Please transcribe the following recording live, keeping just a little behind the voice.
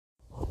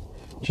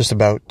Just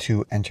about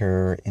to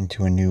enter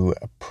into a new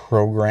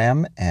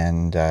program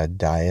and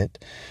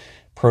diet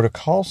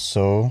protocol,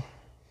 so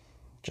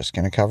just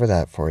going to cover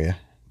that for you.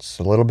 It's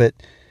a little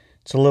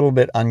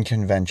bit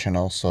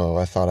unconventional, so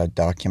I thought I'd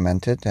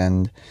document it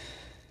and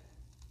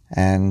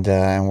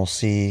we'll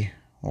see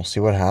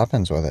what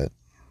happens with it.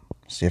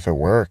 See if it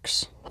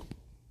works.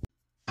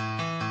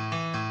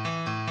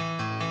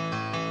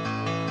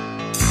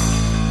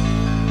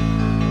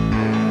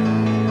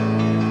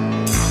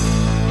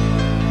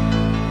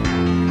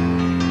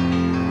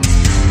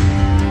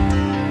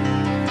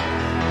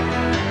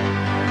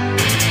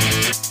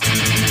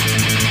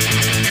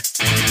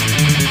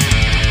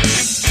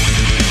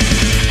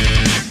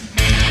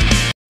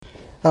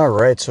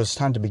 Alright, so it's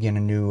time to begin a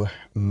new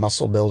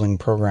muscle building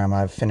program.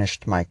 I've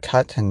finished my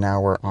cut and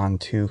now we're on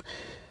to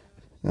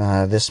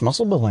this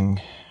muscle building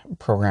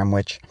program,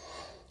 which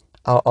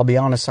I'll be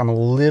honest, I'm a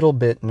little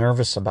bit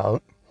nervous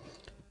about.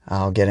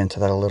 I'll get into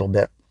that a little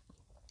bit,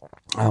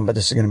 but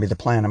this is going to be the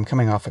plan. I'm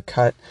coming off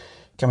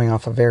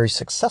a very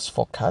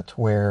successful cut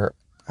where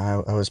I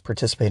was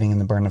participating in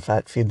the Burn the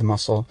Fat, Feed the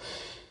Muscle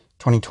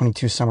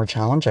 2022 Summer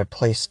Challenge. I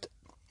placed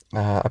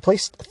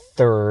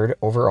third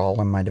overall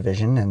in my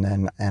division,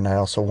 and I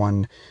also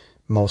won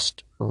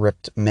most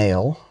ripped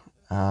male.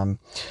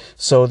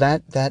 So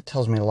that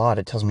tells me a lot.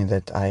 It tells me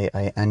that I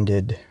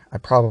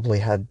probably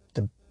had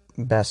the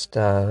best,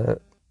 okay,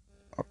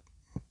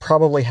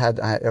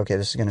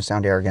 this is going to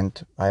sound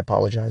arrogant, I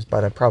apologize,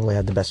 but I probably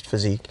had the best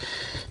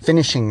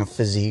finishing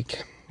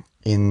physique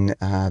in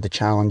the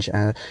challenge.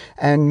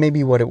 And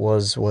maybe what it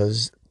was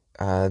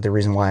the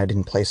reason why I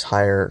didn't place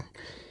higher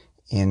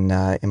in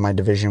my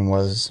division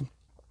was,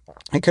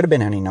 it could have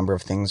been any number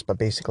of things, but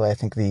basically I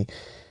think the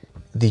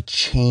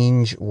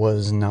change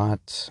was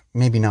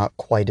maybe not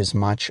quite as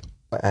much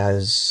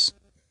as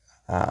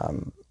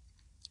some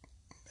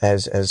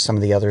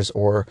of the others.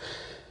 Or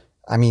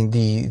I mean,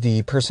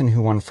 the person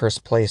who won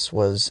first place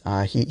was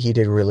he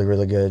did really,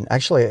 really good.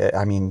 Actually,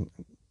 I mean,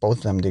 both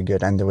of them did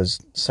good, and there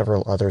was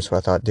several others who I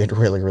thought did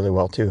really, really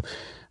well too.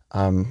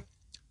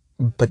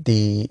 But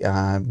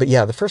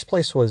yeah, the first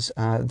place was,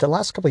 the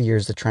last couple of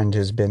years, the trend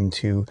has been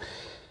to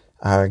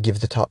give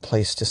the top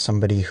place to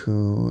somebody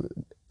who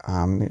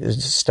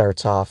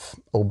starts off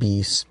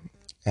obese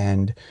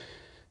and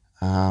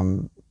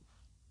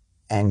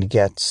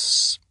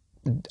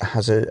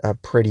has a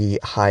pretty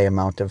high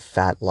amount of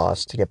fat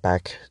loss to get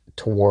back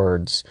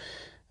towards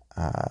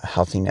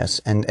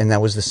healthiness. And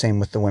that was the same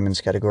with the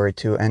women's category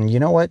too. And you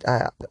know what?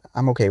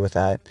 I'm okay with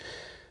that.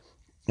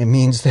 It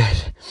means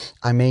that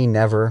I may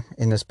never,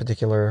 in this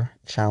particular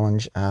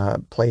challenge,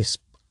 place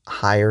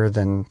higher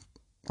than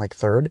like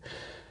third,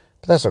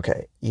 but that's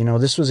okay. You know,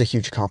 this was a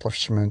huge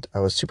accomplishment. I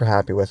was super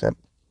happy with it.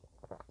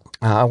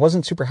 I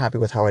wasn't super happy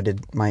with how I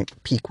did my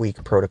peak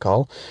week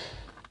protocol,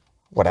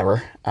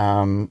 whatever.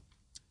 And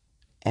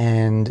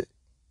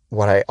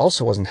what I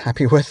also wasn't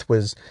happy with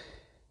was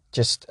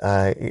just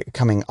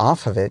coming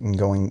off of it and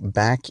going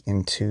back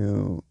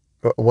into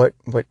what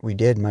we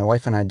did. My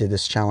wife and I did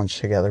this challenge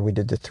together. We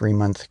did the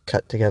 3-month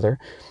cut together,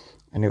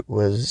 and it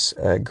was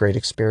a great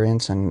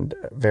experience and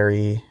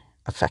very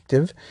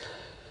effective.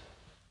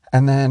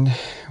 And then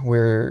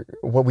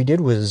what we did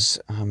was,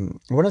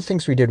 one of the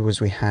things we did was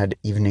we had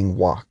evening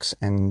walks.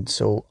 And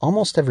so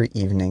almost every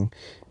evening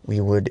we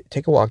would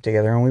take a walk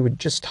together and we would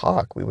just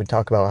talk. We would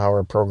talk about how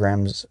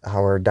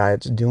our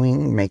diet's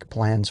doing, make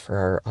plans for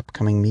our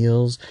upcoming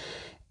meals.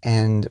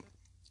 And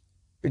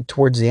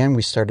towards the end,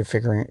 we started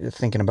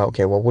thinking about,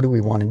 okay, well, what do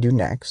we want to do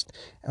next?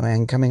 And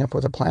then coming up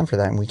with a plan for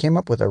that. And we came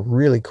up with a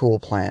really cool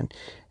plan.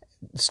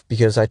 It's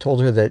because I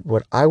told her that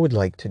what I would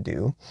like to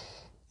do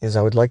is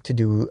I would like to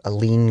do a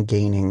lean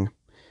gaining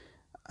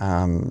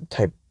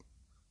type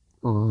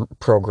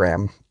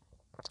program,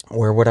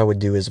 where what I would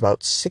do is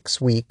about 6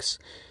 weeks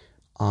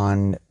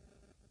on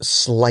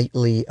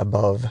slightly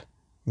above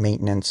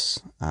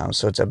maintenance.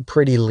 So it's a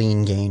pretty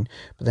lean gain,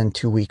 but then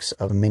 2 weeks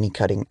of mini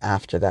cutting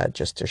after that,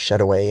 just to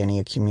shed away any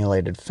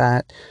accumulated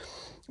fat,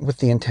 with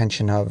the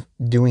intention of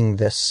doing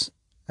this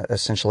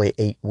essentially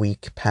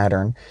 8-week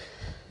pattern,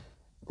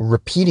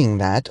 repeating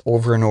that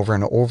over and over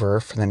and over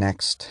for the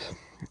next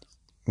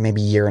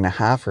maybe year and a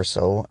half or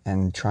so,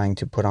 and trying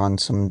to put on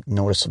some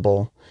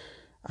noticeable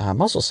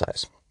muscle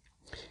size.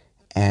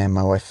 And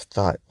my wife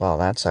thought, well,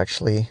 that's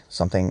actually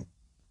something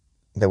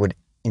that would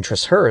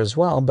interest her as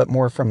well, but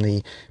more from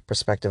the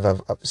perspective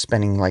of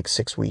spending like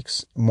 6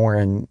 weeks more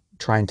in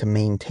trying to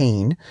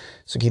maintain,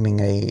 so keeping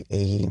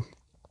a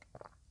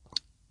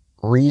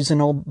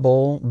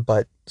reasonable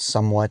but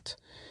somewhat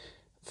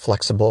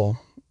flexible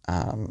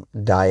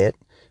diet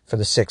for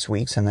the 6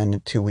 weeks, and then a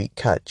 2-week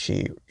cut.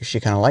 She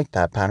kind of liked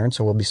that pattern,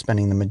 so we'll be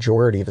spending the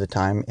majority of the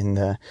time in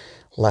the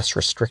less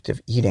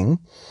restrictive eating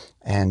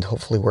and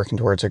hopefully working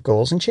towards her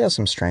goals. And she has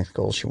some strength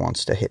goals she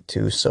wants to hit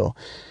too, so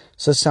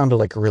it sounded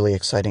like a really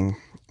exciting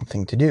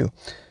thing to do.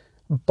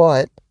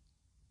 But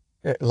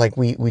like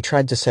we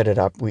tried to set it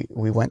up.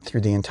 We went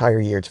through the entire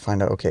year to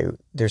find out, okay,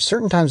 there's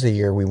certain times of the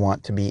year we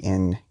want to be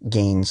in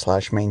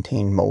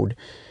gain/maintain mode,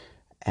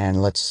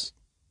 and let's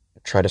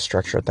try to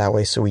structure it that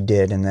way. So we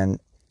did, and then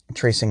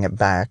tracing it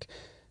back,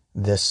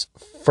 this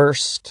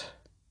first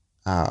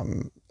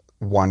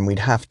one, we'd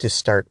have to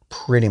start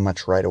pretty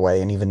much right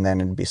away, and even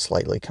then it'd be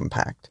slightly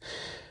compact.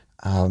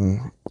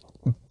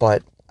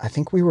 But I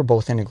think we were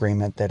both in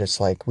agreement that it's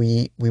like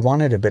we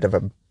wanted a bit of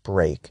a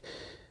break.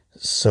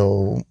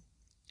 So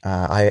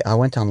I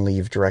went on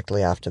leave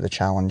directly after the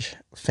challenge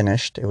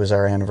finished. It was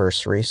our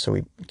anniversary, so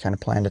we kind of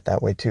planned it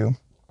that way too.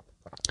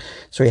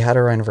 So we had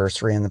our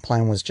anniversary, and the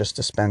plan was just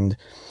to spend,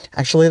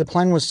 actually, the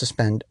plan was to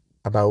spend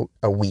about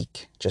a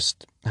week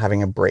just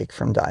having a break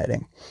from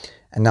dieting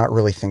and not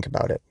really think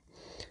about it.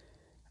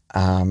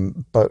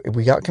 But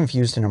we got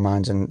confused in our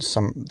minds, and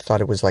some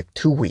thought it was like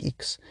 2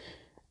 weeks.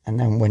 And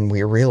then when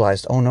we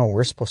realized, oh no,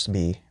 we're supposed to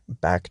be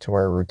back to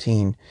our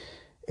routine,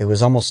 it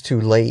was almost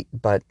too late.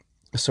 But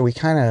so we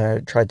kind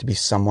of tried to be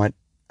somewhat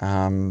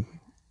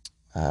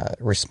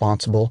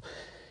responsible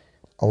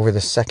over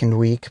the second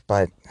week,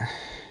 but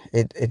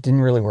it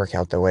didn't really work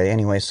out that way.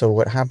 Anyway, so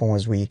what happened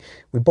was we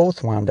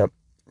both wound up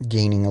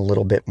gaining a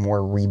little bit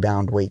more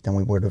rebound weight than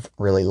we would have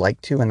really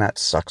liked to, and that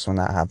sucks when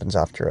that happens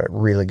after a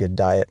really good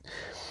diet.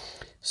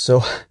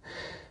 So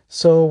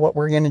what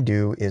we're going to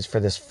do is, for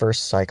this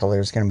first cycle,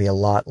 there's going to be a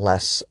lot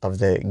less of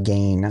the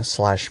gain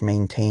 /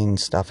 maintain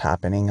stuff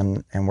happening,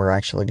 and we're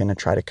actually going to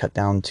try to cut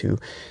down to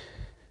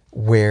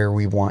where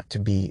we want to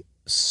be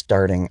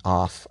starting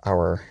off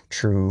our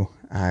true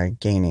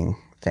gaining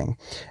thing.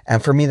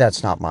 And for me,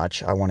 that's not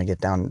much. I want to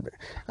get down,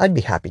 I'd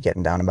be happy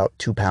getting down about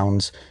 2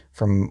 pounds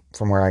from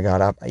where I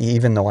got up,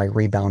 even though I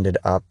rebounded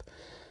up,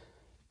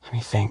 let me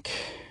think,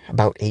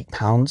 about 8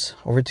 pounds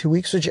over 2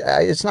 weeks, which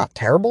it's not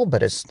terrible,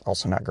 but it's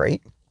also not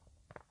great.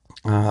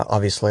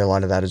 Obviously, a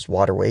lot of that is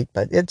water weight,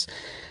 but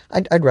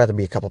I'd rather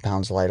be a couple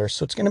pounds lighter.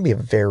 So it's going to be a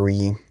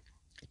very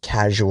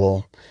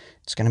casual,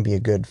 it's going to be a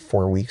good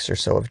 4 weeks or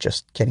so of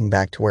just getting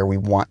back to where we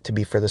want to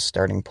be for the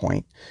starting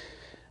point.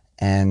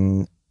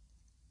 And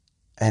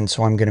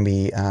so I'm going to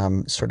be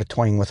sort of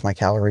toying with my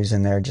calories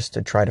in there just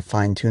to try to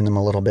fine tune them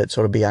a little bit.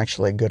 So it'll be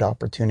actually a good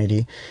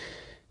opportunity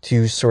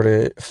to sort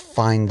of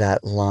find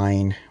that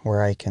line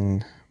where I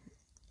can,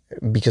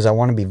 because I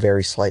want to be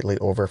very slightly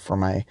over for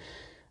my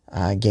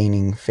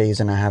gaining phase,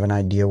 and I have an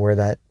idea where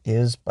that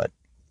is, but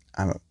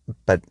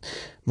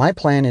my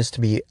plan is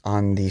to be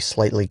on the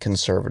slightly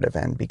conservative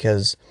end,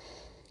 because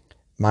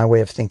my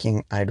way of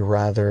thinking, I'd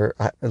rather,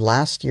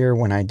 last year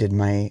when I did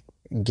my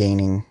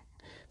gaining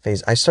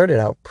phase, I started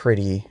out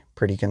pretty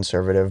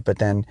conservative, but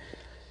then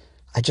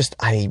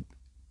I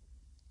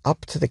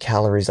upped the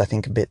calories, I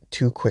think, a bit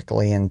too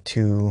quickly and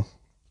too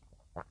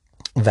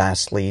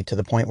vastly, to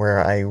the point where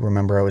I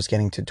remember I was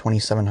getting to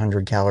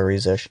 2,700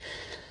 calories ish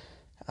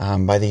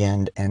by the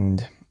end,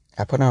 and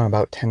I put on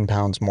about 10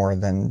 pounds more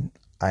than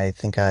I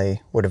think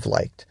I would have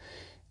liked.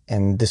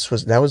 And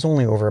that was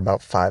only over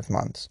about 5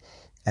 months,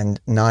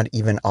 and not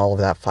even all of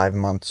that 5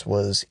 months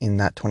was in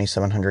that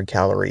 2,700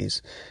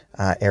 calories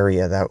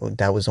area.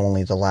 That was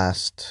only the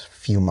last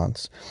few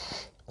months.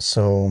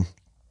 So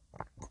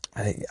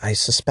I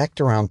suspect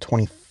around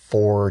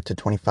 2,400 to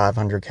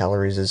 2,500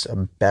 calories is a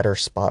better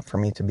spot for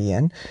me to be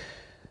in.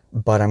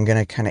 But I'm going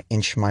to kind of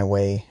inch my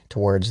way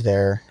towards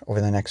there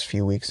over the next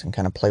few weeks and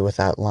kind of play with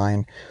that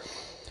line.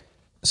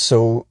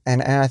 So,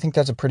 and I think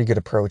that's a pretty good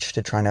approach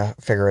to trying to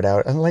figure it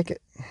out. And like,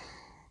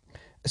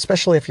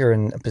 especially if you're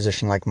in a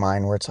position like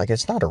mine where it's like,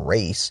 it's not a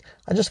race.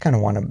 I just kind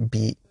of want to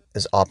be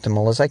as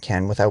optimal as I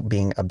can without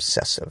being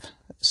obsessive.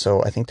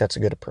 So I think that's a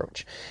good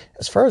approach.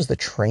 As far as the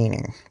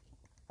training,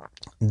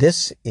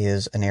 this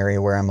is an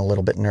area where I'm a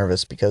little bit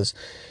nervous, because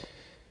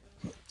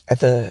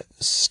at the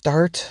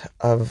start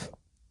of,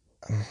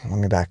 let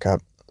me back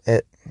up.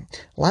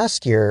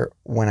 Last year,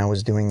 when I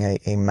was doing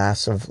a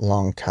massive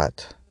long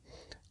cut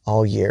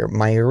all year,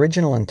 my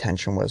original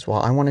intention was,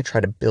 well, I want to try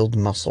to build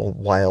muscle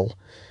while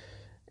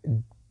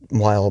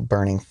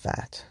burning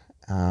fat.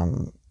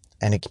 And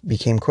it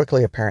became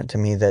quickly apparent to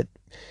me that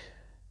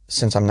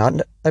since I'm not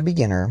a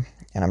beginner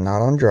and I'm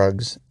not on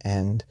drugs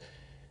and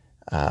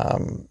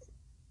all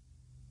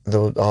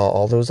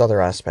those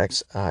other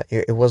aspects,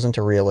 it wasn't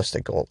a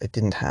realistic goal. It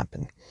didn't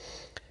happen.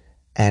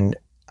 And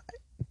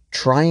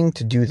trying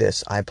to do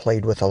this, I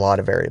played with a lot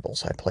of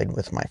variables. I played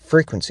with my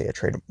frequency. I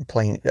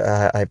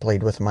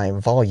played with my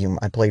volume.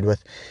 I played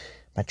with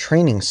my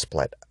training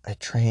split.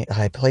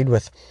 I played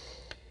with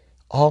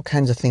all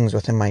kinds of things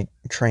within my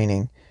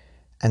training.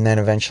 And then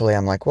eventually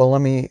I'm like, well,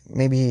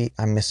 maybe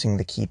I'm missing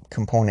the key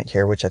component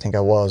here, which I think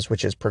I was,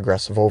 which is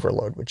progressive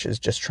overload, which is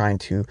just trying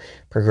to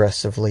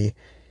progressively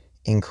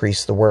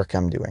increase the work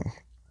I'm doing.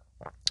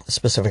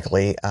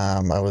 Specifically, I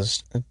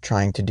was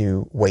trying to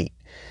do weight.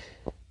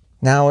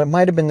 Now, it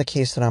might have been the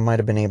case that I might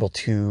have been able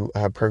to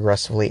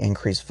progressively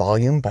increase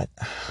volume, but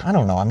I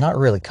don't know. I'm not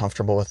really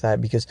comfortable with that,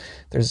 because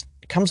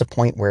comes a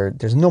point where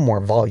there's no more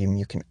volume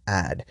you can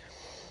add.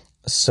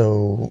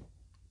 So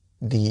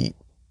the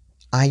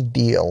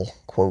ideal,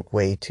 quote,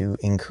 way to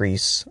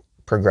increase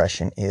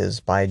progression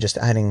is by just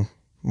adding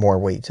more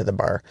weight to the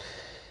bar.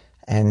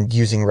 And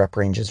using rep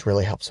ranges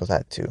really helps with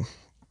that too.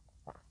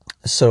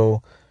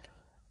 So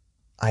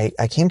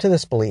I came to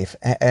this belief,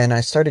 and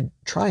I started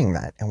trying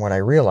that. And what I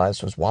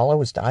realized was while I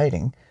was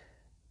dieting,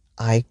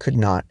 I could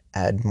not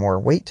add more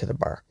weight to the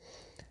bar.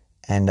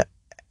 And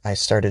I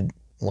started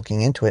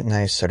looking into it, and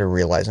I started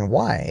realizing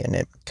why. And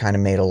it kind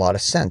of made a lot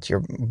of sense.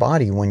 Your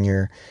body, when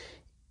you're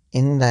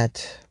in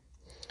that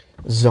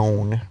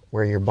zone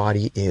where your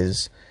body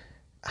is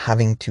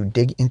having to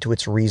dig into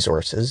its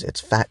resources,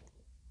 its fat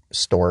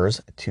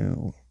stores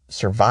to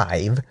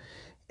survive,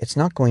 it's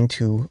not going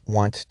to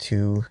want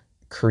to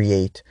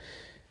create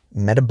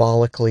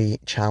metabolically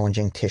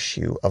challenging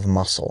tissue of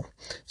muscle.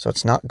 So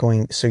it's not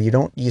going, so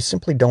you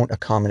simply don't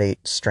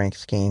accommodate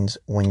strength gains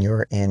when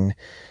you're in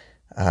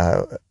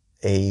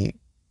a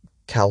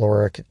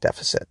caloric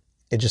deficit.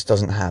 It just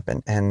doesn't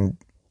happen. And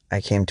I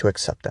came to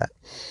accept that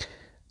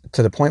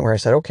to the point where I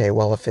said, okay,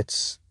 well,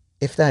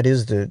 if that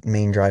is the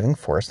main driving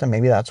force, then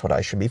maybe that's what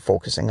I should be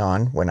focusing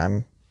on when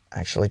I'm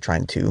actually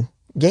trying to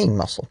gain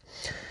muscle.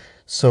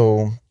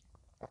 So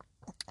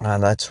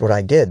that's what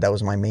I did. That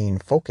was my main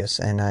focus.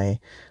 And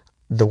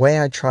the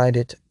way I tried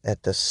it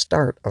at the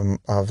start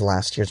of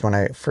last year's, when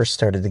I first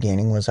started the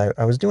gaining, was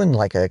I was doing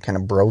like a kind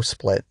of bro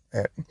split,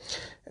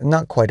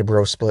 not quite a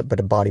bro split, but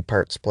a body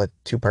part split,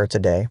 2 parts a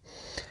day.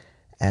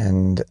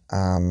 And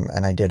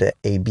I did an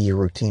A-B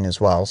routine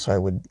as well. So I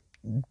would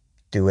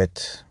do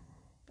it,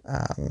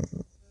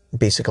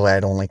 basically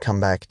I'd only come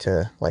back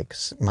to like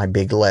my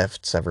big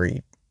lifts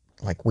every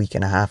like week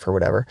and a half or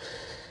whatever.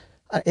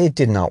 It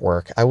did not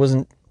work.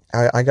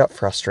 I got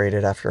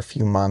frustrated after a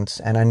few months,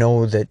 and I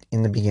know that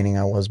in the beginning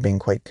I was being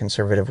quite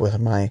conservative with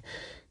my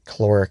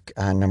caloric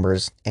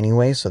numbers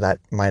anyway, so that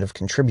might have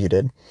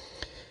contributed.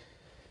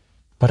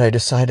 But I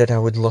decided I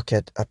would look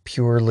at a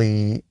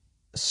purely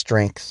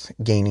strength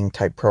gaining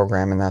type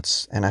program,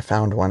 and I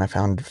found one. I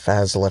found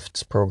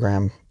Fazlift's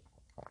program,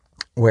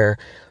 where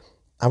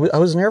I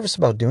was nervous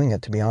about doing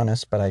it, to be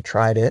honest, but I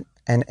tried it,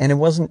 and it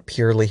wasn't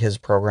purely his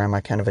program.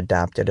 I kind of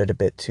adapted it a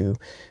bit to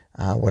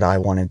what I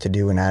wanted to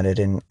do and added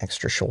in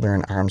extra shoulder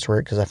and arms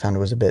work because I found it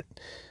was a bit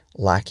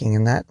lacking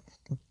in that.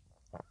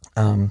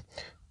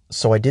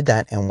 So I did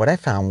that, and what I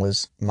found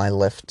was my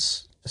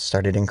lifts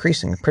started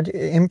increasing.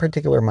 In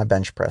particular, my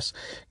bench press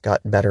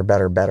got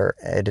better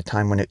at a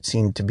time when it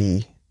seemed to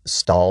be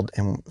stalled,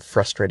 and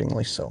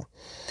frustratingly so.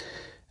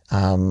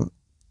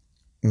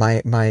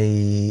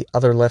 My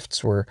other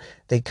lifts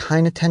they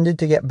kind of tended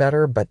to get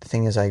better, but the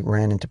thing is I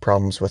ran into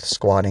problems with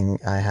squatting.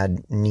 I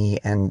had knee,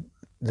 and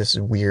this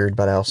is weird,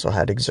 but I also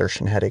had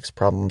exertion headaches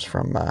problems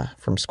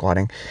from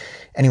squatting.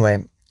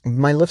 Anyway,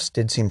 my lifts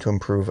did seem to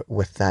improve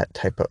with that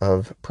type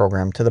of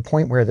program, to the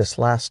point where this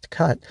last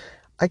cut,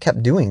 I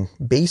kept doing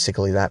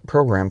basically that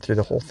program through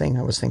the whole thing.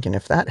 I was thinking,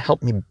 if that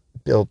helped me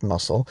build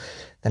muscle,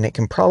 then it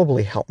can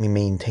probably help me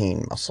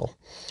maintain muscle.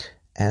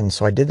 And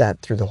so I did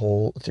that through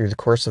the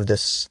course of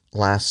this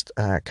last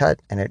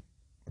cut, and it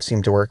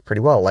seemed to work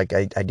pretty well. Like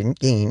I didn't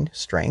gain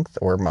strength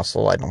or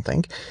muscle, I don't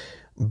think,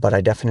 but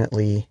I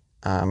definitely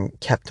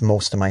kept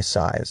most of my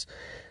size.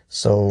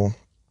 So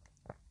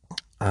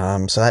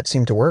that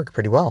seemed to work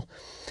pretty well.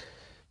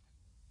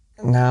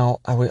 Now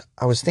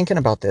I was thinking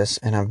about this,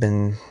 and I've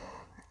been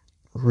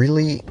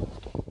really,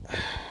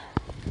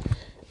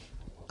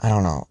 I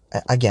don't know.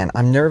 Again,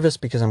 I'm nervous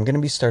because I'm going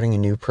to be starting a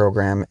new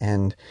program,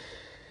 and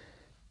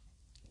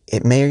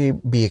it may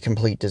be a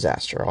complete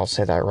disaster. I'll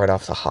say that right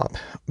off the hop.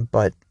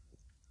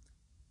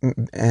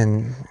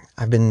 And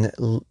I've been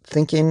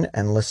thinking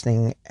and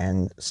listening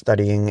and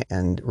studying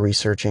and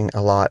researching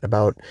a lot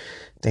about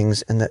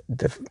things. And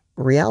the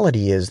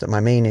reality is that my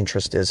main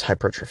interest is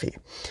hypertrophy.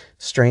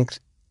 Strength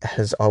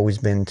has always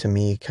been, to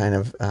me, kind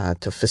of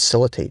to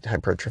facilitate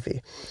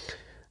hypertrophy.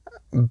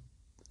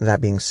 That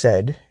being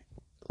said,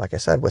 like I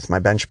said, with my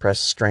bench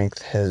press,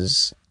 strength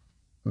has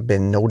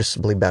been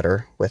noticeably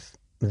better with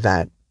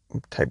that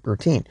type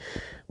routine.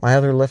 My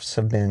other lifts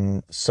have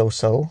been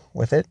so-so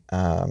with it.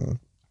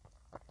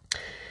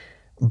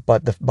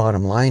 But the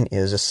bottom line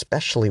is,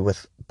 especially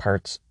with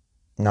parts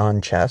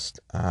non-chest,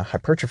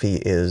 hypertrophy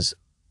is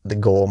the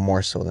goal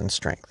more so than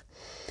strength.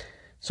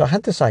 So I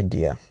had this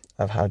idea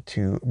of how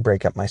to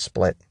break up my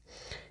split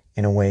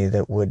in a way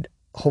that would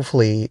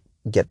hopefully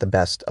get the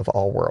best of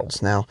all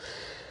worlds. Now,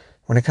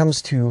 when it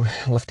comes to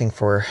lifting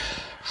for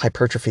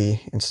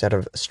hypertrophy instead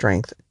of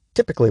strength,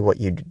 typically what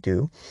you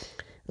do,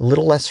 a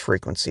little less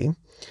frequency,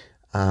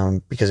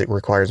 because it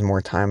requires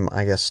more time,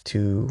 I guess,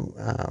 to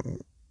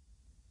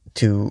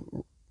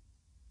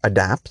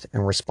adapt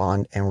and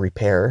respond and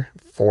repair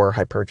for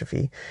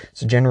hypertrophy.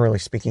 So generally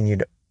speaking,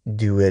 you'd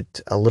do it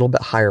a little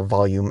bit higher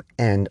volume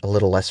and a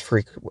little less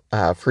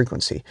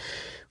frequency,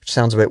 which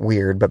sounds a bit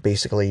weird, but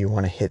basically you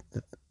want to hit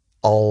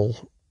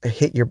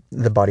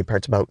the body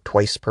parts about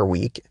twice per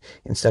week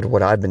instead of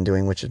what I've been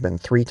doing, which has been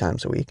 3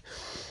 times a week,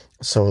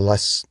 so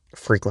less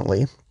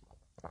frequently.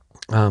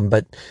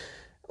 But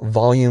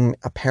volume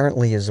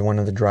apparently is one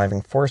of the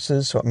driving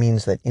forces, so it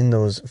means that in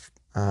those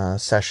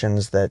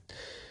sessions that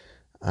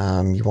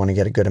you want to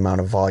get a good amount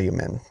of volume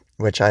in,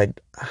 which I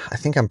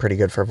think I'm pretty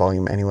good for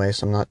volume anyway,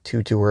 so I'm not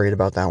too worried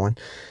about that one.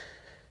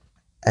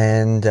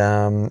 And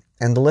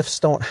And the lifts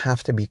don't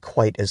have to be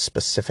quite as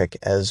specific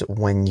as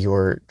when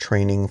you're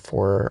training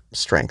for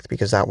strength,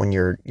 because that when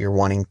you're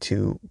wanting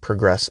to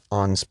progress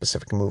on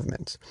specific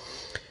movements.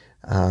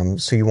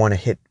 So you want to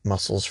hit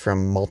muscles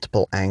from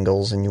multiple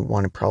angles, and you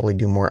want to probably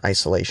do more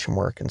isolation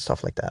work and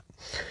stuff like that.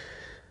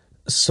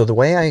 So the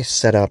way I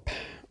set up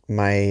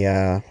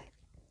my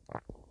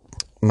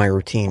my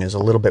routine is a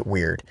little bit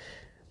weird,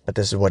 but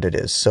this is what it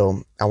is.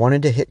 So I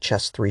wanted to hit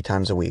chest 3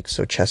 times a week.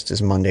 So chest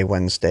is Monday,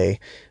 Wednesday,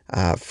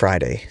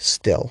 Friday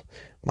still,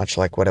 much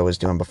like what I was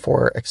doing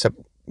before, except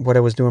what I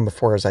was doing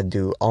before is I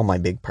do all my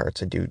big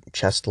parts. I do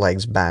chest,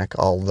 legs, back,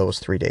 all those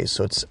 3 days.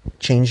 So it's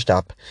changed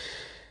up.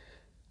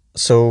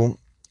 So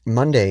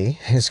Monday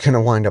is going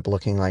to wind up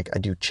looking like I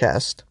do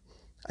chest,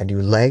 I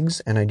do legs,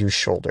 and I do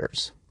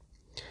shoulders.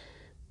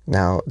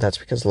 Now, that's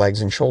because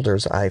legs and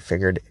shoulders, I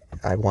figured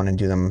I want to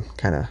do them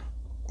kind of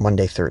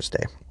Monday,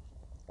 Thursday.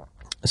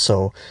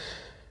 So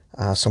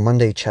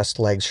Monday, chest,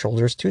 legs,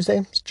 shoulders. Tuesday,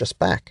 it's just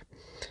back.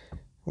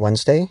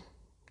 Wednesday,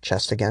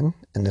 chest again,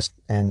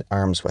 and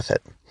arms with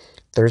it.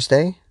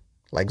 Thursday,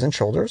 legs and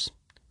shoulders.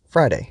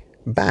 Friday,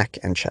 back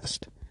and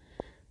chest.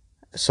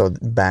 So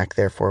back,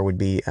 therefore, would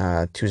be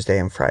Tuesday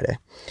and Friday.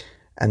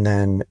 And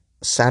then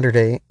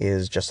Saturday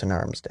is just an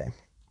arms day.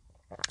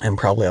 And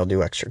probably I'll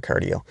do extra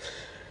cardio.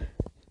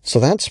 So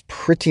that's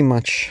pretty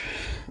much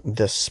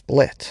the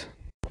split.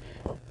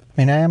 I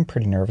mean, I am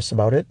pretty nervous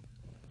about it.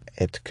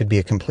 It could be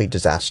a complete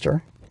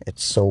disaster.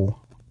 It's so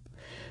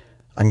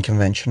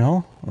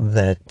unconventional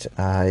that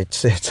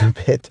it's a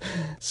bit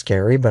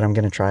scary, but I'm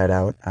going to try it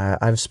out.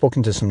 I've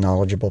spoken to some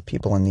knowledgeable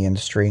people in the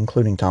industry,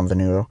 including Tom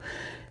Venuto,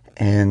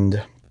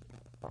 and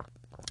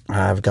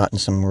I've gotten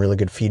some really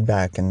good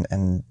feedback,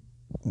 and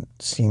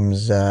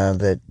seems that,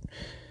 that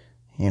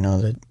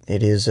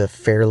it is a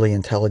fairly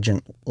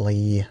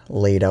intelligently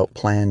laid out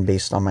plan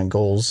based on my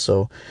goals.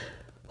 So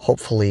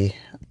hopefully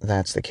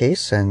that's the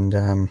case,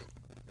 and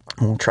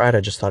we'll try it.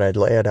 I just thought I'd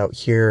lay it out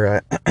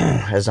here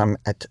as I'm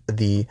at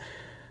the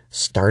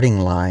starting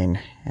line,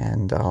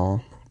 and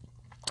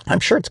I'm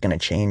sure it's going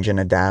to change and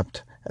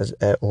adapt as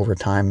over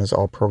time, as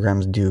all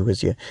programs do,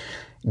 as you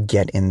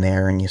get in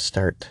there and you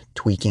start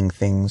tweaking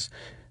things.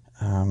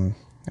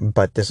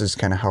 But this is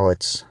kind of how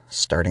it's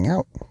starting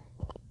out.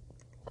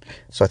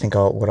 So I think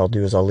what I'll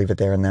do is I'll leave it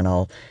there, and then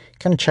I'll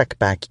kind of check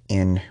back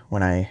in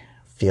when I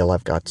feel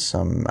I've got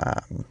some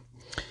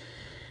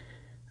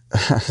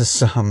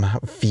some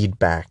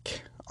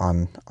feedback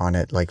on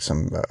it, like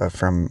some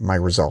from my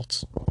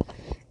results.